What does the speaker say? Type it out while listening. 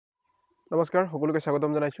নমস্কাৰ সকলোকে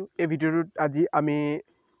স্বাগতম জনাইছো এই ভিডিঅ'টোত আজি আমি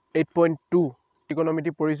 8.2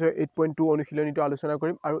 ত্ৰিকোণমিতি পৰিচয় 8.2 অনুশীলনীটো আলোচনা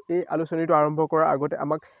কৰিম আৰু এই আলোচনীটো আৰম্ভ কৰাৰ আগতে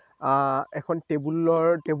আমাক এখন টেবুল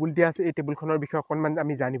দিয়া আছে এই টেবুলখনৰ বিষয়ে অকণমান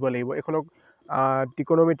আমি জানিব লাগিব এখনক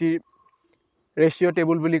ত্ৰিকোণমিতিৰ ৰেশিঅ'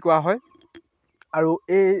 টেবুল বুলি কোৱা হয় আৰু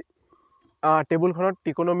এই টেবুলখনত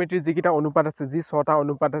ত্ৰিকোণমিতিৰ যিকেইটা অনুপাত আছে যি 6টা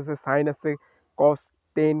অনুপাত আছে সাইন আছে কস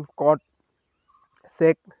টেন কট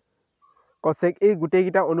সেক কসেক এই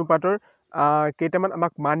গোটেইকেইটা অনুপাতৰ কেইটামান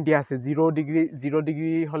আমাক মান দিয়া আছে 0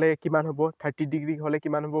 ডিগ্ৰী হলে কিমান হ'ব 30 ডিগ্ৰী হলে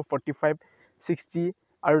কিমান হ'ব 45 60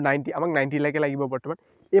 আৰু 90 আমাক 90 লৈকে লাগিব বৰ্তমান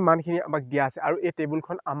এই মানখিনি আমাক দিয়া আছে আৰু এই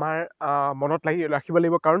টেবুলখন আমাৰ মনত ৰাখিব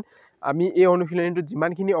লাগিব কাৰণ আমি এই অনুশীলনীটোত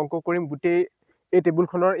যিমানখিনি অংক কৰিম গোটেই এই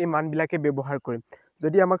টেবুলখনৰ এই মানবিলাকে ব্যৱহাৰ কৰিম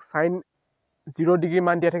যদি আমাক সাইন 0 ডিগ্ৰী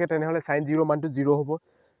মান দিয়া থাকে তেনেহলে সাইন 0 মানটো 0 হ'ব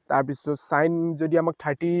তাৰপিছত সাইন যদি আমাক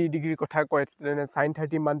 30 ডিগ্ৰীৰ কথা কয় তেনে সাইন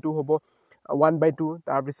 30 মানটো হ'ব 1/2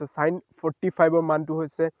 তাৰপিছত সাইন 45 মানটো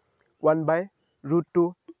হৈছে 1/√2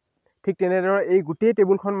 ঠিক তেনেদৰে এই গোটেই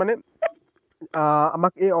টেবুলখন মানে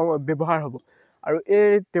আমাক এই ব্যৱহাৰ হ'ব আৰু এই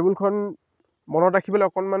টেবুলখন মনত ৰাখিবলৈ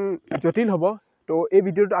অকণমান জটিল হ'ব তো এই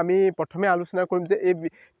ভিডিঅ'টো আমি প্ৰথমে আলোচনা কৰিম যে এই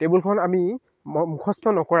টেবুলখন আমি মুখস্থ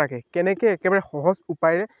নকৰাকৈ কেনেকৈ একেবাৰে সহজ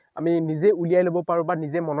উপায়েৰে আমি নিজে উলিয়াই ল'ব পাৰোঁ বা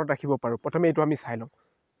নিজে মনত ৰাখিব পাৰোঁ প্ৰথমে এইটো আমি চাই লওঁ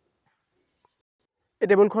এই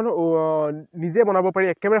টেবুলখন নিজে বনাব পাৰি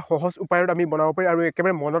একেবাৰে সহজ উপায়ত আমি বনাব পাৰি আৰু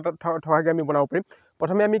একেবাৰে মনত থকাকৈ আমি বনাব পাৰিম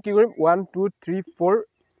প্ৰথমে আমি কি কৰিম 1 2 3 4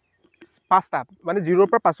 5টা মানে 0ৰ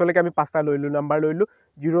পৰা 5লৈকে আমি 5টা লৈলো নাম্বাৰ লৈলো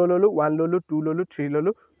 0 ললো 1 ললো 2 ললো 3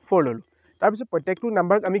 ললো 4 ললো তাৰপিছত প্ৰত্যেকটো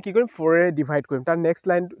নাম্বাৰক আমি কি কৰিম 4 ৰে ডিভাইড কৰিম তাৰ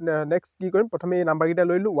নেক্সট কি কৰিম প্ৰথমে এই নাম্বাৰকেইটা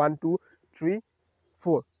লৈলো 1 2 3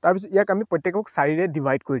 4 তাৰপিছত ইয়াক আমি প্ৰত্যেকক 4 ৰে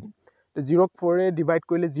ডিভাইড কৰি দিম তো 0ক 4 ৰে ডিভাইড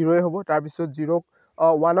কৰিলে 0 হ'ব তাৰপিছত 0ক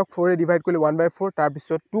 1ক 4 ৰে ডিভাইড কৰিলে 1/4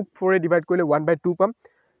 তাৰপিছত 2ক 4 ৰে ডিভাইড কৰিলে 1/2 পাম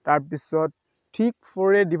তাৰপিছত 3ক 4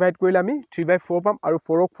 ৰে ডিভাইড কৰিলে আমি 3/4 পাম আৰু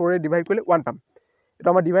 4ক 4 ৰে ডিভাইড কৰিলে 1 পাম এটা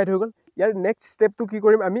আমাৰ ডিভাইড হৈ গ'ল ইয়াৰ নেক্সট ষ্টেপটো কি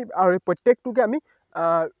কৰিম আমি আৰু প্ৰত্যেকটোকে আমি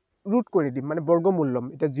ৰুট কৰি দিম মানে বৰ্গমূল ল'ম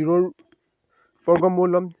এটা 0ৰ বৰ্গমূল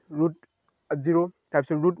ল'ম √0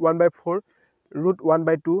 তাৰপিছত √1/4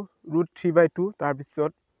 √1/2 √3/2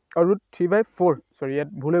 তাৰপিছত √3/4 সৰি ইয়াত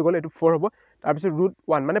ভুল হৈ গ'ল এইটো 4 হ'ব তাৰপিছত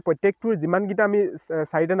 √1 মানে প্ৰত্যেকটোৰ যিমানকেইটা আমি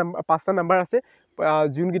 5টা নাম্বাৰ আছে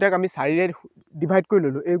যোনকেইটাক আমি 4 ৰে ডিভাইড কৰি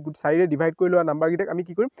ল'লোঁ এই 4 ৰে ডিভাইড কৰি লোৱা নাম্বাৰকেইটাক আমি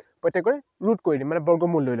কি কৰিম প্ৰত্যেকৰে ৰুট কৰি দিম মানে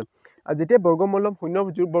বৰ্গমূল লৈ ল'ম আৰু যেতিয়া বৰ্গমূল ল'ম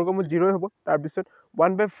 0 বৰ্গমূল 0 হ'ব তাৰপিছত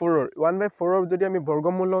 1/4 যদি আমি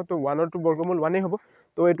বৰ্গমূল লওঁ তো 1ৰটো বৰ্গমূল 1 হ'ব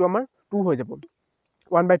তো এইটো আমাৰ 2 হৈ যাব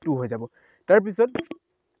 1/2 হৈ যাব তাৰপিছত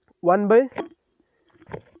 1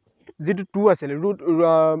 যিটো 2 আছিলে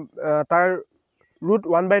তাৰ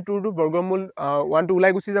 √1/2 বৰ্গমূল 1টো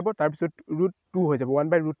ওলাই গুচি যাব তাৰপিছত √2 হৈ যাব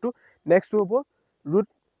 1/2 নেক্সটটো হ'ব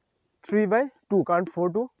 √3/2 কাৰণ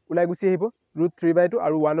 4টো ওলাই গুচি আহিব √3/2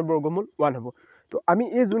 আৰু 1ৰ বৰ্গমূল 1 হ'ব তো আমি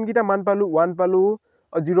এই যোনকেইটা মান পালোঁ 1 পালোঁ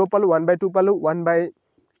 0 পালোঁ 1/2 পালোঁ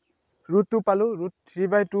 1/√2 পালোঁ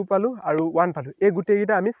 √3/2 পালোঁ আৰু 1 পালোঁ এই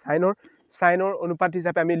গোটেইকেইটা আমি সাইনৰ অনুপাত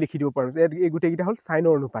হিচাপে আমি লিখি দিব পাৰোঁ যে এই গোটেইকেইটা হ'ল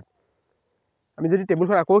সাইনৰ অনুপাত আমি যদি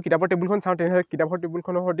টেবুলখন আকৌ কিতাপৰ টেবুলখন চাওঁ তেনেহ'লে কিতাপৰ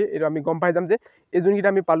টেবুলখনৰ সৈতে এইটো আমি গম পাই যাম যে এই যোনকেইটা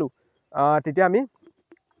আমি পালোঁ তেতিয়া আমি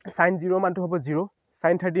সাইন 0 মানটো হ'ব 0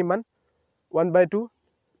 সাইন 30 মান 1/2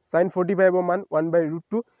 সাইন 45 মান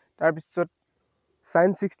 1/√2 তাৰপিছত সাইন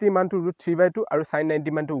 60 মানটো √3/2 আৰু সাইন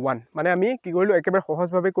 90 মানটো 1 মানে আমি কি কৰিলোঁ একেবাৰে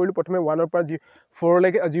সহজভাৱে কৰিলোঁ প্ৰথমে 1ৰ পৰা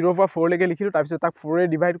 0ৰ পৰা 4লৈকে লিখিলোঁ তাৰপিছত তাক 4 ৰে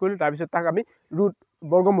ডিভাইড কৰিলোঁ তাৰপিছত তাক আমি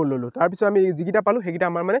বৰ্গমূল ল'লোঁ তাৰপিছত আমি যিকেইটা পালোঁ সেইকেইটা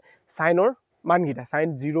আমাৰ মানে সাইনৰ মানকেইটা সাইন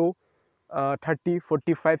 0 30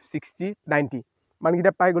 45 60 90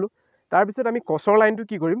 মানকেইটা পাই গ'লোঁ তাৰপিছত আমি কছৰ লাইনটো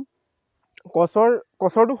কি কৰিম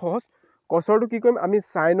কছৰটো সহজ কছৰটো কি কৰিম আমি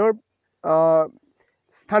সাইনৰ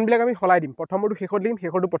স্থানবিলাক আমি সলাই দিম প্ৰথমৰটো শেষত লিখিম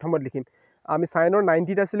শেষৰটো প্ৰথমত লিখিম আমি সাইনৰ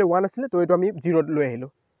 90ত আছিলে 1 আছিলে তো এইটো আমি 0ত লৈ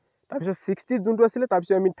আহিলোঁ তাৰপিছত 60ত যোনটো আছিলে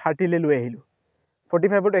তাৰপিছত আমি 30লৈ লৈ আহিলোঁ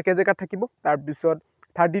 45ত একে জেগাত থাকিব তাৰপিছত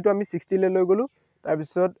 30টো আমি 60লৈ লৈ গ'লোঁ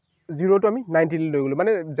তাৰপিছত 0টো আমি 90লৈ লৈ গ'লোঁ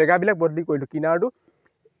মানে জেগাবিলাক বদলি কৰিলোঁ কিনাৰটো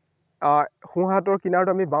সোঁহাতৰ কিনাৰটো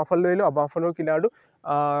আমি বাওঁফালে লৈ লওঁ আৰু বাওঁফালৰ কিনাৰটো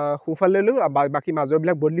সোঁফালে লৈ লওঁ আৰু বাকী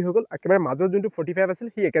মাজৰবিলাক বদলি হৈ গ'ল একেবাৰে মাজৰ যোনটো 45 আছিল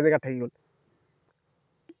সি একে জেগাত থাকি গ'ল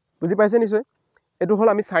বুজি পাইছে নিশ্চয় এইটো হ'ল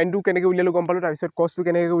আমি সাইনটো কেনেকৈ উলিয়ালোঁ গম পালোঁ তাৰপিছত কছটো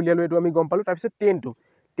কেনেকৈ উলিয়ালোঁ এইটো আমি গম পালোঁ তাৰপিছত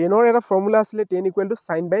টেনৰ এটা ফৰ্মুলা আছিলে টেন =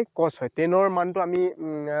 sin/cos হয় টেনৰ মানটো আমি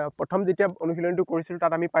প্ৰথম যেতিয়া অনুশীলনটো কৰিছিলোঁ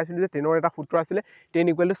তাত আমি পাইছিলোঁ যে টেনৰ এটা সূত্ৰ আছিলে টেন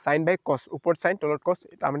 = sin/cos ওপৰত সাইন তলত কছ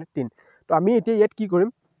তাৰমানে 10 তো আমি এতিয়া ইয়াত কি কৰিম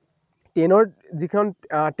টেনৰ যিখন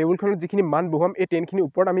টেবুলখনত যিখিনি মান বহুৱাম এই 10খিনিৰ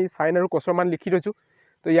ওপৰত আমি সাইন আৰু কছৰ মান লিখি থৈছোঁ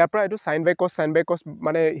তো ইয়াৰ পৰা এইটো sin/cos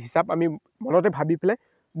মানে হিচাপ আমি মনতে ভাবি পেলাই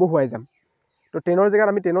বহুৱাই যাম তো 10ৰ জেগাত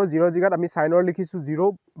আমি 10ৰ 0ৰ জেগাত আমি সাইনৰ লিখিছোঁ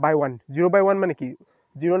 0/1 0/1 মানে কি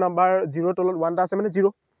 0 নাম্বাৰ 0 তলত 1টা আছে মানে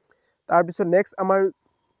 0 তাৰপিছত নেক্সট আমাৰ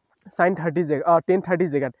sin 30 জেগা 10 30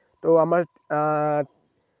 জেগাত তো আমাৰ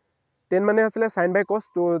 10 মানে আছিলে sin by cos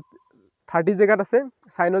তো 30 জেগাত আছে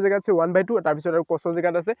সাইনৰ জেগাত আছে 1/2 তাৰপিছত আৰু cosৰ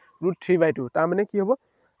জেগাত আছে √3/2 তাৰ মানে কি হ'ব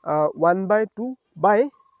 1/2 by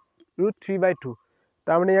 √3/2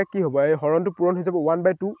 তাৰ মানে ইয়াক কি হ'ব এই হৰণটো পূৰণ হৈ যাব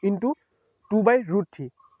 1/2 into 2/√3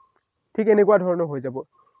 ঠিক এনেকুৱা ধৰণৰ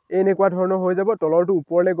হৈ যাব তলৰটো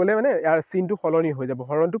ওপৰলৈ গ'লে মানে ইয়াৰ চিনটো সলনি হৈ যাব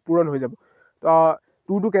হৰণটো পূৰণ হৈ যাব তো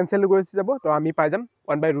 2 টো কেনসেল গৈছে যাব তো আমি পাই যাম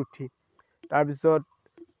 1/√3 তাৰপিছত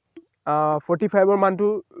 45ৰ মানটো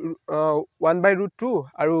 1/√2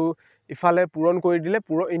 আৰু ইফালে পূৰণ কৰি দিলে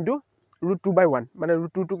ইনটু √2/1 মানে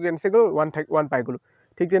 √2 টো কেনসেল গ'ল 1 পাই গ'লো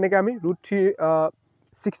ঠিক তেনেকৈ আমি √3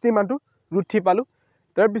 60 মানটো √3 পালোঁ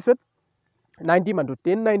তাৰপিছত 90 মানটো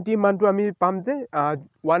 1090 মানটো আমি পাম যে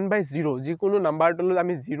 1/0 যিকোনো নাম্বাৰ তলত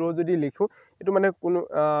আমি 0 যদি লিখোঁ এইটো মানে কোনো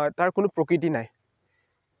তাৰ কোনো প্ৰকৃতি নাই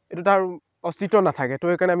এইটো তাৰ অস্তিত্ব নাথাকে তো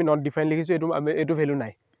সেইকাৰণে আমি নট ডিফাইন লিখিছোঁ এইটো ভেলু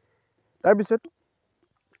নাই তাৰপিছত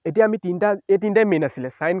এতিয়া আমি তিনিটাই মেইন আছিলে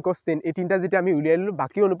sin cos tan এই তিনিটা যেতিয়া আমি উলিয়াই ল'লোঁ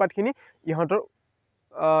বাকী অনুপাতখিনি ইহঁতৰ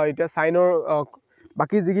এতিয়া সাইনৰ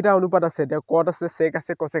বাকী যিকেইটা অনুপাত আছে এতিয়া কট আছে sec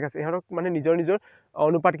আছে cosec আছে ইহঁতক মানে নিজৰ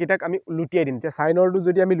অনুপাতকেইটাক আমি লুটিয়াই দিম এতিয়া সাইনৰটো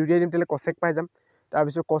যদি আমি লুটিয়াই দিম তেতিয়াহ'লে cosec পাই যাম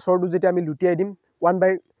তাৰপিছত cosৰটো যেতিয়া আমি লুটিয়াই দিম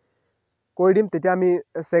 1 কৰি দিম তেতিয়া আমি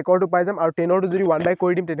secৰটো পাই যাম আৰু 10ৰটো যদি 1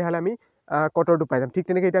 কৰি দিম তেতিয়াহ'লে আমি কটৰটো পাই যাম ঠিক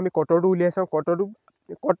তেনেকৈ এতিয়া আমি কটৰটো উলিয়াই চাওঁ কট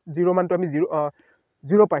 0 মানটো আমি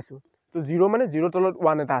 0 পাইছোঁ তো 0 মানে 0 তলত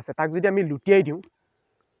 1 এটা আছে তাক যদি আমি লুটিয়াই দিওঁ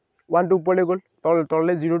 1টো ওপৰলৈ গ'ল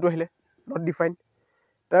তললৈ 0টো আহিলে নট ডিফাইন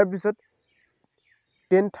তাৰপিছত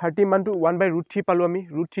 1030 মানটো 1/√3 পালোঁ আমি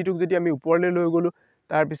 √3টোক যদি আমি ওপৰলৈ লৈ গ'লোঁ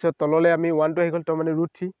তাৰপিছত তললৈ আমি 1টো আহি গ'ল তো মানে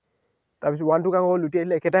 √3 তাৰপিছত 1টোক আকৌ লুটিয়াই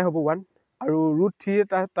দিলে একেটাই হ'ব 1 আৰু √3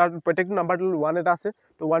 তাৰ প্ৰত্যেকটো নাম্বাৰটো 1 এটা আছে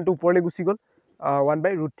তো 1টো ওপৰলৈ গুচি গ'ল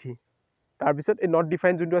 1/√3 তাৰপিছত এই নট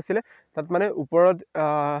ডিফাইন যোনটো আছিলে তাত মানে ওপৰত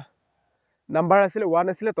নাম্বাৰ আছিলে 1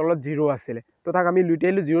 আছিলে তলত 0 আছিলে তো তাক আমি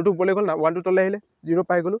লুটিয়াইলোঁ 0টো ওপৰলৈ গ'ল 1টো তললৈ আহিলে 0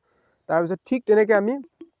 পাই গ'লোঁ তাৰপিছত ঠিক তেনেকৈ আমি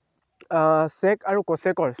sec আৰু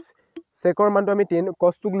cosecৰ মানটো আমি 10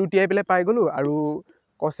 cosটোক লুটিয়াই পেলাই পাই গ'লোঁ আৰু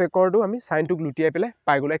cosecৰটো আমি সাইনটোক লুটিয়াই পেলাই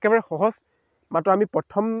পাই গ'লোঁ একেবাৰে সহজ মাত্ৰ আমি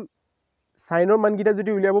প্ৰথম সাইনৰ মানকেইটা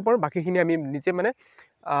যদি উলিয়াব পাৰোঁ বাকীখিনি আমি নিজে মানে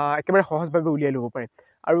একেবাৰে সহজভাৱে উলিয়াই ল'ব পাৰিম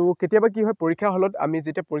আৰু কেতিয়াবা কি হয় পৰীক্ষা হলত আমি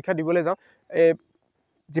যেতিয়া পৰীক্ষা দিবলৈ যাওঁ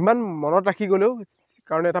যিমান মনত ৰাখি গ'লেও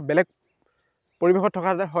কাৰণ এটা বেলেগ পৰিৱেশত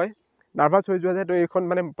থকা হয় নাৰ্ভাছ হৈ যোৱা যায় তো এইখন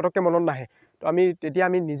মানে পটককৈ মনত নাহে তো তেতিয়া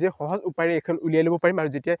আমি নিজে সহজ উপায়েৰে এইখন উলিয়াই ল'ব পাৰিম আৰু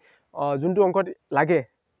যেতিয়া যোনটো অংকত লাগে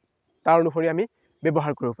তাৰ অনুসৰি আমি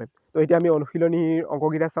ব্যৱহাৰ কৰিব পাৰিম তো এতিয়া আমি অনুশীলনীৰ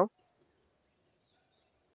অংককেইটা চাওঁ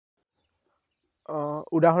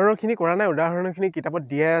উদাহৰণখিনি কৰা নাই উদাহৰণখিনি কিতাপত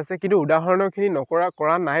দিয়াই আছে কিন্তু উদাহৰণখিনি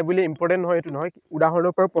কৰা নাই বুলি ইম্পৰ্টেণ্ট নহয় এইটো নহয়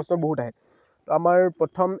উদাহৰণৰ পৰা প্ৰশ্ন বহুত আহে তো আমাৰ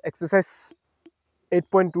প্ৰথম এক্সাৰচাইজ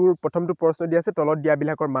 8.2ৰ প্ৰথমটো প্ৰশ্ন দিয়া আছে তলত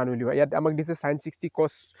দিয়াবিলাকৰ মান উলিওৱা ইয়াত আমাক দিছে sin 60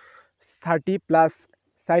 cos 30 plus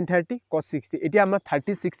sin 30 cos 60 এতিয়া আমাৰ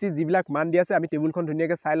 30 60 যিবিলাক মান দিয়া আছে আমি টেবুলখন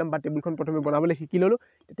ধুনীয়াকৈ চাই ল'ম বা টেবুলখন প্ৰথমে বনাবলৈ শিকি ল'লোঁ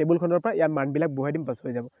টেবুলখনৰ পৰা ইয়াৰ মানবিলাক বহুৱাই দিম বাছ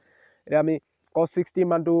হৈ যাব এতিয়া আমি cos 60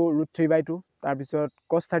 মানটো √3/2 তাৰপিছত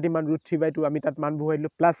cos 30 মান √3/2 আমি তাত মান বহুৱাই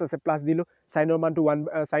দিলোঁ প্লাছ আছে প্লাছ দিলোঁ সাইনৰ মানটো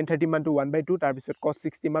sin 30 মানটো 1/2 তাৰপিছত cos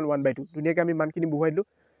 60 মান 1/2 ধুনীয়াকৈ আমি মানখিনি বহুৱাই দিলোঁ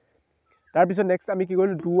তাৰপিছত নেক্সট আমি কি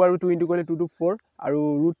কৰিলোঁ 2 আৰু 2 ইনটু কৰিলে 2 to 4 আৰু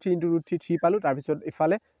 √3 ইনটু √3 3 পালোঁ তাৰপিছত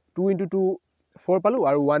ইফালে 2 ইনটু 2 4 পালোঁ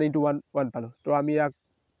আৰু 1 ইনটু 1 1 পালোঁ তো আমি ইয়াক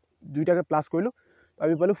দুইটাকে প্লাছ কৰিলোঁ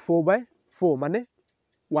আমি পালোঁ 4/4 মানে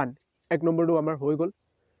 1 এক নম্বৰটো আমাৰ হৈ গ'ল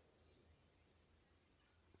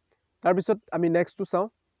তাৰপিছত আমি নেক্সটটো চাওঁ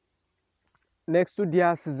নেক্সটটো দিয়া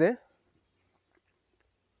আছে যে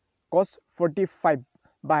cos 45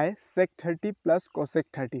 by sec 30 plus cosec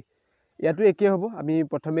 30 ইয়াতো একেই হ'ব আমি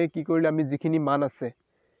প্ৰথমে কি কৰিলোঁ আমি যিখিনি মান আছে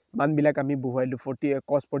মানবিলাক আমি বহুৱাই দিলোঁ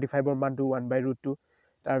cos 45ৰ মানটো 1/√2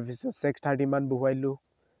 তাৰপিছত sec 30 মান বহুৱাই দিলোঁ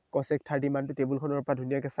cosec 30 মানটো টেবুলখনৰ পৰা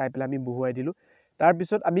ধুনীয়াকৈ চাই পেলাই আমি বহুৱাই দিলোঁ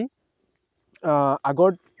তাৰপিছত আমি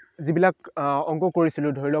আগত যিবিলাক অংক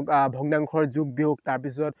কৰিছিলোঁ ধৰি লওক ভগ্নাংশৰ যোগ বিয়োগ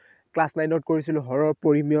তাৰপিছত ক্লাছ 9ত কৰিছিলোঁ হৰৰ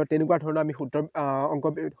পৰিমেয় তেনেকুৱা ধৰণৰ আমি সূত্ৰ অংক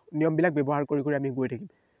নিয়মবিলাক ব্যৱহাৰ কৰি আমি গৈ থাকিম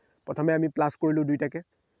প্ৰথমে আমি প্লাছ কৰিলোঁ দুইটাকে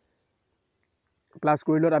প্লাছ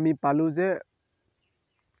কৰিলত আমি পালোঁ যে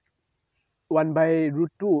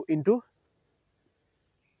 1/√2 ইনটু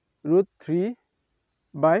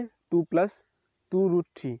 √3/2 প্লাছ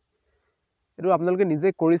 2√3 এইটো আপোনালোকে নিজে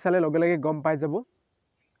কৰি চালে লগে লগে গম পাই যাব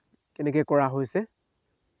কেনেকৈ কৰা হৈছে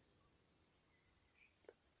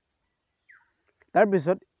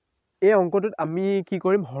তাৰপিছত এই অংকটোত আমি কি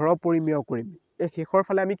কৰিম হৰ পৰিমেয় কৰিম এই শেষৰ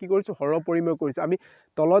ফালে আমি কি কৰিছোঁ হৰ পৰিমেয় কৰিছোঁ আমি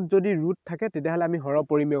তলত যদি ৰুট থাকে তেতিয়াহ'লে আমি হৰ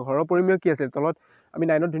পৰিমেয় কি আছিল তলত আমি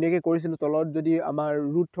 9ত ধুনীয়াকৈ কৰিছিলোঁ তলত যদি আমাৰ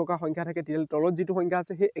ৰুট থকা সংখ্যা থাকে তেতিয়াহ'লে তলত যিটো সংখ্যা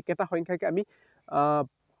আছে সেই একেটা সংখ্যাকে আমি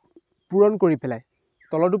পূৰণ কৰি পেলাই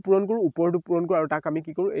তলৰটো পূৰণ কৰোঁ ওপৰটো পূৰণ কৰোঁ আৰু তাক আমি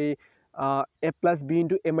কি কৰোঁ এই a plus B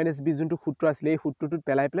into a minus B যোনটো সূত্ৰ আছিলে এই সূত্ৰটোত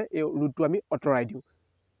পেলাই পেলাই এই ৰুটটো আমি আঁতৰাই দিওঁ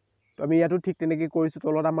তো আমি ইয়াতো ঠিক তেনেকৈ কৰিছোঁ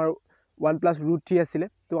তলত আমাৰ 1 প্লাছ √3 আছিলে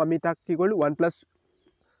তো আমি তাক কি কৰিলোঁ 1 প্লাছ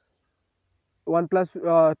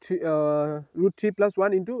 √3 প্লাছ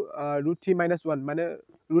 1 ইনটু √3 মাইনাছ 1 মানে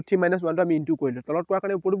 √3 মাইনাছ 1টো আমি ইনটু কৰিলোঁ তলত কোৱাৰ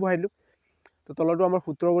কাৰণে ওপৰটো বহাই দিলোঁ তো তলৰটো আমাৰ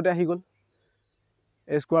সূত্ৰৰ গতে আহি গ'ল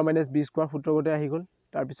a square minus b square সূত্ৰৰ গতে আহি গ'ল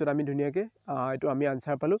তাৰপিছত আমি ধুনীয়াকৈ এইটো আমি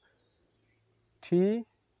আনচাৰ পালোঁ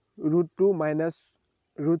 3√2 মাইনাছ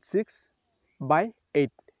 √6 বাই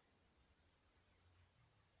 8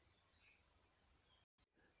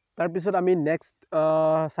 তাৰপিছত আমি নেক্সট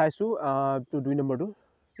চাইছোঁ তো 2 নম্বৰটো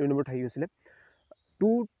থাকি গৈছিলে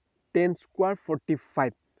 2 10 স্কোৱাৰ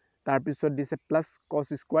 45 তাৰপিছত দিছে প্লাছ কছ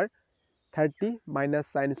স্কোৱাৰ 30 মাইনাছ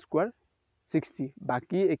চাইন স্কোৱাৰ 60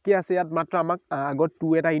 বাকী একে আছে ইয়াত মাত্ৰ আমাক আগত 2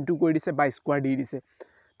 এটা ইনটু কৰি দিছে বা স্কোৱাৰ দি দিছে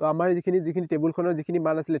তো আমাৰ যিখিনি টেবুলখনৰ যিখিনি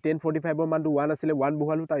মান আছিলে 1045ৰ মানটো 1 আছিলে 1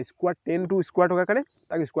 বহালোঁ তাৰ স্কোৱাৰ 10টো স্কোৱাৰ থকাৰ কাৰণে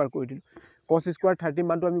তাক স্কোৱাৰ কৰি দিলোঁ কছ স্কোৱাৰ 30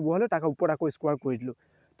 মানটো আমি বহালোঁ তাক ওপৰত আকৌ স্কোৱাৰ কৰি দিলোঁ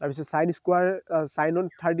তাৰপিছত চাইন স্কোৱাৰ চাইনত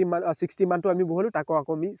 60 মানটো আমি বহালোঁ তাকো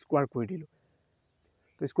আকৌ আমি স্কোৱাৰ কৰি দিলোঁ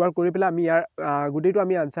তো স্কোৱাৰ কৰি পেলাই আমি ইয়াৰ গোটেইটো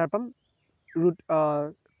আমি আনচাৰ পাম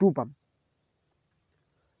 √2 পাম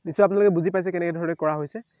নিশ্চয় আপোনালোকে বুজি পাইছে কেনেকৈ ধৰণে কৰা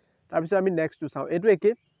হৈছে তাৰপিছত আমি নেক্সটটো চাওঁ এইটো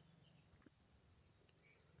একে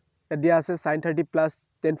দিয়া আছে sin 30 plus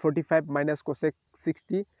 1045 minus cosec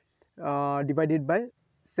 60 divided বাই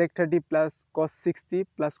sec 30 plus cos 60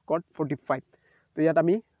 plus cot 45 তো ইয়াত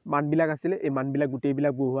আমি মানবিলাক আছিলে এই মানবিলাক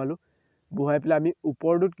গোটেইবিলাক বহাই পেলাই আমি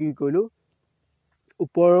ওপৰটোত কি কৰিলোঁ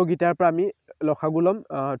ওপৰৰগিটাৰ পৰা আমি লসাগু ল'ম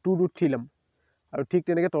 2√3 ল'ম আৰু ঠিক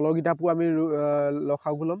তেনেকৈ তলৰগিটাকো আমি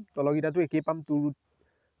লসাগু ল'ম তলৰগিটাটো একেই পাম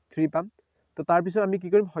 2√3 পাম তো তাৰপিছত আমি কি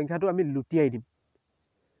কৰিম সংখ্যাটো আমি লুটিয়াই দিম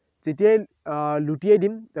যেতিয়াই লুটিয়াই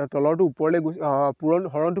দিম তলৰটো ওপৰলৈ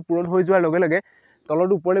হৰণটো পূৰণ হৈ যোৱাৰ লগে লগে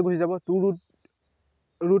তলৰটো ওপৰলৈ গুচি যাব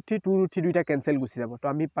 2√3 দুইটা কেঞ্চেল গুচি যাব তো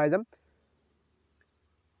আমি পাই যাম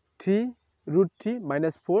 3√3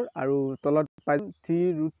 মাইনাছ 4 আৰু তলত পাই যাম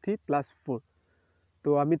 3√3 প্লাছ 4 তো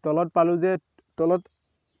আমি তলত পালোঁ যে তলত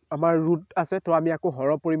আমাৰ ৰুট আছে তো আমি আকৌ হৰ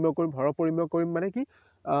পৰিমেয় কৰিম মানে কি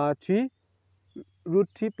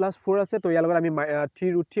 3√3 প্লাছ 4 আছে তো ইয়াৰ লগত আমি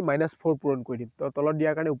 3√3 মাইনাছ 4 পূৰণ কৰি দিম তো তলত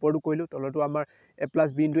দিয়াৰ কাৰণে ওপৰটো কৰিলোঁ তলতো আমাৰ a plus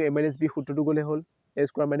B into a minus B সূত্ৰটো গ'লে হ'ল a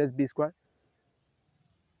square minus b square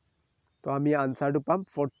তো আমি আনচাৰটো পাম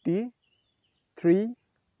 43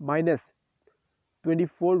 মাইনাছ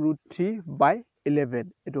 24√3 বাই 11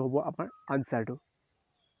 এইটো হ'ব আমাৰ আনচাৰটো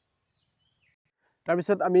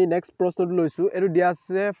তাৰপিছত আমি নেক্সট প্ৰশ্নটো লৈছোঁ এইটো দিয়া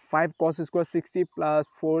আছে 5 cos square 60 plus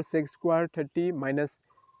 4 sec square 30 minus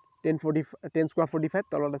 10 square 45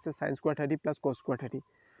 তলত আছে sin square 30 plus cos square 30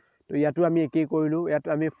 তো ইয়াতো আমি একেই কৰিলোঁ ইয়াত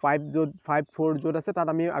আমি 5 4 য'ত আছে তাত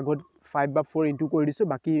আমি আগত 5 বা 4 ইনটু কৰি দিছোঁ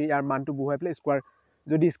বাকী ইয়াৰ মানটো বহুৱাই পেলাই স্কোৱাৰ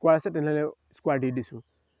যদি স্কোৱাৰ আছে তেনেহ'লে স্কোৱাৰ দি দিছোঁ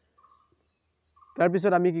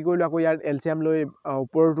তাৰপিছত আমি কি কৰিলোঁ আকৌ ইয়াৰ এলচিয়াম লৈ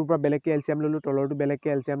ওপৰটোৰ পৰা বেলেগকৈ এলচিয়াম ল'লোঁ তলৰটো বেলেগকৈ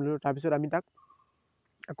এলচিয়াম ল'লোঁ তাৰপিছত আমি তাক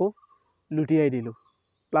আকৌ লুটিয়াই দিলোঁ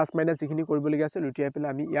প্লাছ মাইনাছ যিখিনি কৰিবলগীয়া আছে লুটিয়াই পেলাই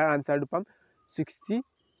আমি ইয়াৰ আনচাৰটো পাম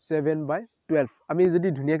 67/12 আমি যদি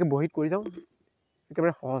ধুনীয়াকৈ বহীত কৰি যাওঁ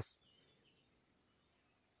একেবাৰে সহজ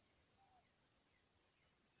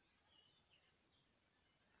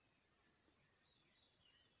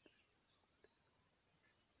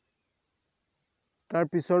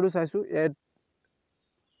তাৰপিছৰটো চাইছোঁ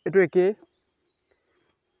এইটো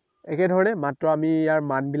একেধৰণে মাত্ৰ আমি ইয়াৰ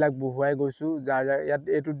মানবিলাক বহুৱাই গৈছোঁ যাৰ ইয়াত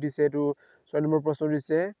এইটোত দিছে এইটো 6 নম্বৰ প্ৰশ্ন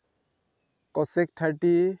দিছে cosec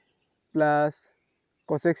 30 plus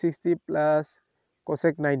cosec 60 plus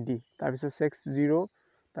cosec 90 তাৰপিছত sec 0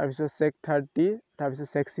 তাৰপিছত sec 30 তাৰপিছত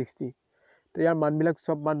sec 60 তো ইয়াৰ মানবিলাক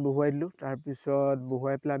চব মান বহুৱাই দিলোঁ তাৰপিছত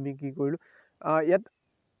বহুৱাই পেলাই আমি কি কৰিলোঁ ইয়াত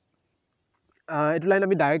এইটো লাইন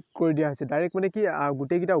আমি ডাইৰেক্ট কৰি দিয়া হৈছে ডাইৰেক্ট মানে কি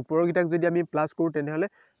গোটেইকেইটা ওপৰৰকেইটাক যদি আমি প্লাছ কৰোঁ তেনেহ'লে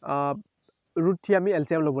 √3 আমি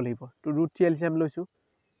এলচিয়াম ল'ব লাগিব তো √3 এলচিয়াম লৈছোঁ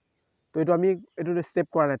তো এইটো ষ্টেপ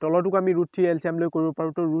কৰা নাই তলৰটোক আমি √3 এলচিয়াম লৈ কৰিব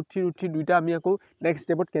পাৰোঁ তো √3 দুইটা আমি আকৌ নেক্সট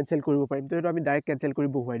ষ্টেপত কেঞ্চেল কৰিব পাৰিম তো এইটো আমি ডাইৰেক্ট কেঞ্চেল কৰি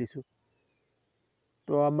বহুৱাই দিছোঁ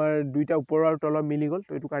তো আমাৰ দুইটা ওপৰৰ আৰু তলৰ মিলি গ'ল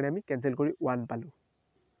তো এইটো কাৰণে আমি কেঞ্চেল কৰি 1 পালোঁ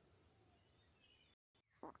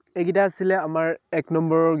এইকেইটা আছিলে আমাৰ 1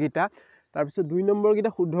 নম্বৰৰ গীতা তাৰপিছত 2 নম্বৰ গীতা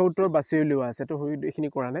শুদ্ধ উত্তৰ বাছি উলিওৱা আছে তো এইখিনি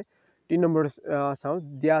কৰা নাই 3 নম্বৰ চাওঁ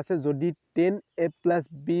দিয়া আছে যদি 10a plus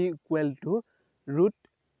b equal to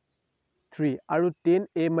 √3 আৰু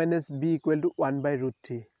 10a minus b equal to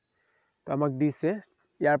 1/√3 তো আমাক দিছে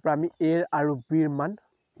ইয়াৰ পৰা আমি a আৰু bৰ মান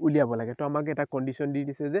উলিয়াব লাগে তো আমাক এটা কণ্ডিশ্যন দি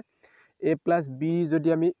দিছে যে a প্লাছ b যদি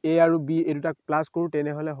আমি a আৰু b এই দুটাক প্লাছ কৰোঁ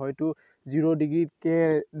তেনেহ'লে হয়তো 0 ডিগ্ৰীতকৈ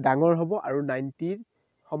ডাঙৰ হ'ব আৰু 90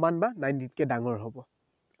 সমান বা 90তকৈ ডাঙৰ হ'ব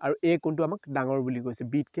আৰু a কোনটো আমাক ডাঙৰ বুলি কৈছে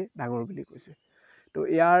bতকৈ ডাঙৰ বুলি কৈছে তো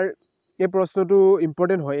ইয়াৰ এই প্ৰশ্নটো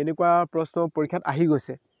ইম্পৰ্টেণ্ট হয়, এনেকুৱা প্ৰশ্ন পৰীক্ষাত আহি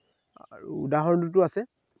গৈছে আৰু উদাহৰণটো আছে।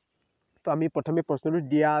 তো আমি প্ৰথমে প্ৰশ্নটো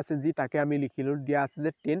দিয়া আছে যি তাকে আমি লিখিলোঁ, দিয়া আছে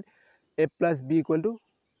যে 10a + b =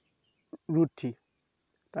 √3।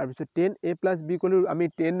 তাৰপিছত 10a + b = আমি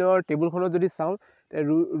 10ৰ টেবুলখনত যদি চাওঁ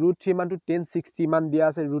 √3 মানটো 1060 মান দিয়া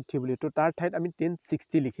আছে √3 বুলি। তো তাৰ ঠাইত আমি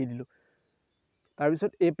 1060 লিখি দিলোঁ।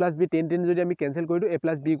 তাৰপিছত a + b 10 যদি আমি কেঞ্চেল কৰি দিওঁ a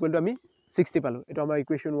 + b = আমি 60 পালোঁ। এইটো আমাৰ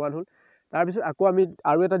ইকুৱেশ্যন 1 হ'ল। তাৰপিছত আকৌ আমি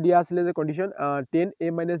আৰু এটা দিয়া আছিলে যে কণ্ডিশ্যন 10a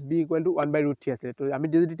 - b = 1/√3 আছিলে। তো আমি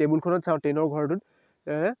যদি টেবুলখনত চাওঁ 10ৰ ঘৰটোত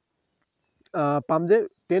পাম যে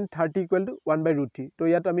 1030 = 1/√3। তো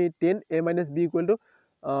ইয়াত আমি 10a - b =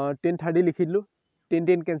 1030 লিখি দিলোঁ।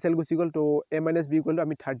 10 কেঞ্চেল গুচি গ'ল। তো a - b =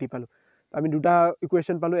 আমি 30 পালোঁ। আমি দুটা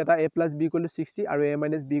ইকুৱেশ্যন পালোঁ, এটা a + b = 60 আৰু a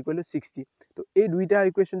 - b = 60। তো এই দুইটা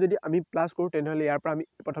ইকুৱেশ্যন যদি আমি প্লাছ কৰোঁ তেনেহ'লে ইয়াৰ পৰা আমি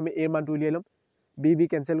প্ৰথমে a মানটো উলিয়াই ল'ম। b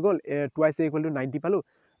কেঞ্চেল গ'ল, টুৱাইছ a = 90 পালোঁ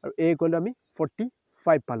আৰু a = আমি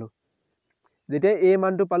 45 পালোঁ। যেতিয়া a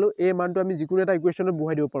মানটো পালোঁ, a মানটো আমি যিকোনো এটা ইকুৱেশ্যনত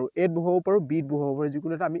বহুৱাই দিব পাৰোঁ। a ত বহুৱাব পাৰোঁ, b ত বহুৱাব পাৰোঁ,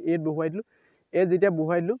 যিকোনো এটা আমি a ত বহুৱাই দিলোঁ। a যেতিয়া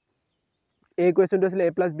বহুৱাই দিলোঁ, a ইকুৱেশ্যনটো আছিলে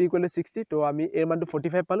a + b = 60। তো আমি a মানটো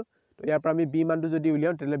 45 পালোঁ। তো ইয়াৰ পৰা আমি b মানটো যদি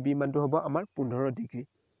উলিয়াওঁ তেতিয়াহ'লে b মানটো হ'ব আমাৰ 15 ডিগ্ৰী।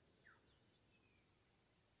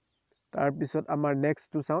 তাৰপিছত আমাৰ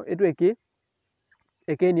নেক্সটটো চাওঁ, এইটো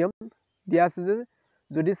একেই নিয়ম দিয়া আছে যে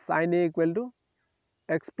যদি sin a =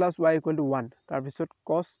 x + y = 1, তাৰপিছত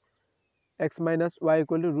cos x - y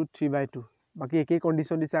 = √3/2। বাকী একেই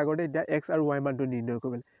কণ্ডিশ্যন দিছে আগতে, এতিয়া x আৰু y মানটো নিৰ্ণয়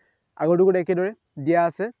কৰিবলৈ। আগৰটোত একেদৰে দিয়া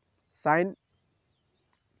আছে sin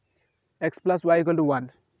x + y = 1।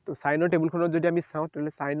 তো চাইনৰ টেবুলখনত যদি আমি চাওঁ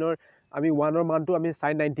তেতিয়াহ'লে চাইনৰ আমি 1ৰ মানটো আমি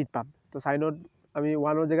sin 90ত পাম। তো চাইনত আমি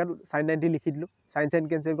 1ৰ জেগাত sin 90 লিখি দিলোঁ। sin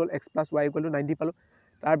কেঞ্চেল গ'ল, x + y = 90 পালোঁ।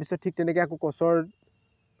 তাৰপিছত ঠিক তেনেকৈ আকৌ cosৰ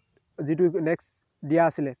যিটো নেক্সট দিয়া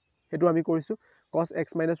আছিলে সেইটো আমি কৰিছোঁ। cos x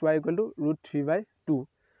 - y = √3/2।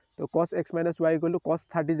 তো cos x - y = cos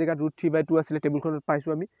 30 জেগাত √3/2 আছিলে, টেবুলখনত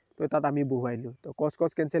পাইছোঁ আমি। তো তাত আমি বহুৱাই দিলোঁ। তো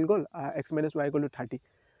cos কেঞ্চেল গ'ল, x - y = 30।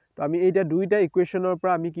 তো আমি এতিয়া দুইটা ইকুৱেশ্যনৰ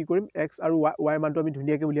পৰা আমি কি কৰিম, x আৰু y মানটো আমি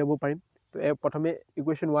ধুনীয়াকৈ উলিয়াব পাৰিম। তো প্ৰথমে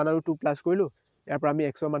ইকুৱেশ্যন 1 আৰু 2 প্লাছ কৰিলোঁ, ইয়াৰ পৰা আমি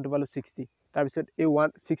x ৰ মানটো পালোঁ 60। তাৰপিছত এই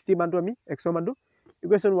 60 মানটো আমি x ৰ মানটো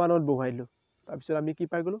ইকুৱেশ্যন 1ত বহুৱাই দিলোঁ। তাৰপিছত আমি কি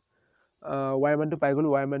পাই গ'লোঁ, y মানটো পাই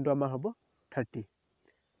গ'লোঁ, y মানটো আমাৰ হ'ব 30।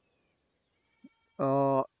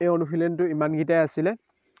 এই অনুশীলনটো ইমানকেইটাই আছিলে।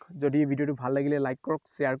 যদি ভিডিঅ'টো ভাল লাগিলে লাইক কৰক,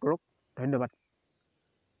 শ্বেয়াৰ কৰক। ধন্যবাদ।